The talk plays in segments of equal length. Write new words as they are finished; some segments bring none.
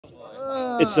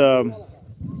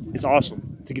it's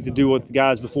awesome to get to do what the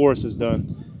guys before us has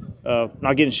done.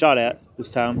 Not getting shot at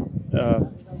this time,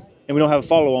 and we don't have a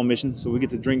follow-on mission, so we get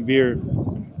to drink beer,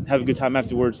 have a good time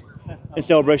afterwards, in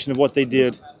celebration of what they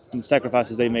did and the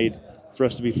sacrifices they made for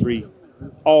us to be free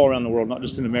all around the world, not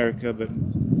just in America, but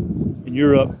in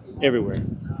Europe, everywhere.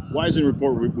 Why is it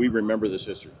important we remember this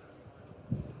history?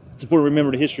 It's important to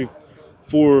remember the history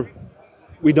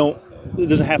it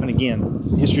doesn't happen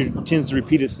again. History tends to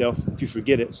repeat itself if you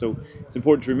forget it. So it's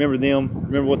important to remember them,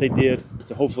 remember what they did,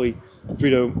 so hopefully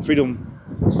freedom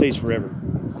stays forever.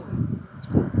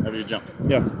 Have a good jump.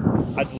 Yeah.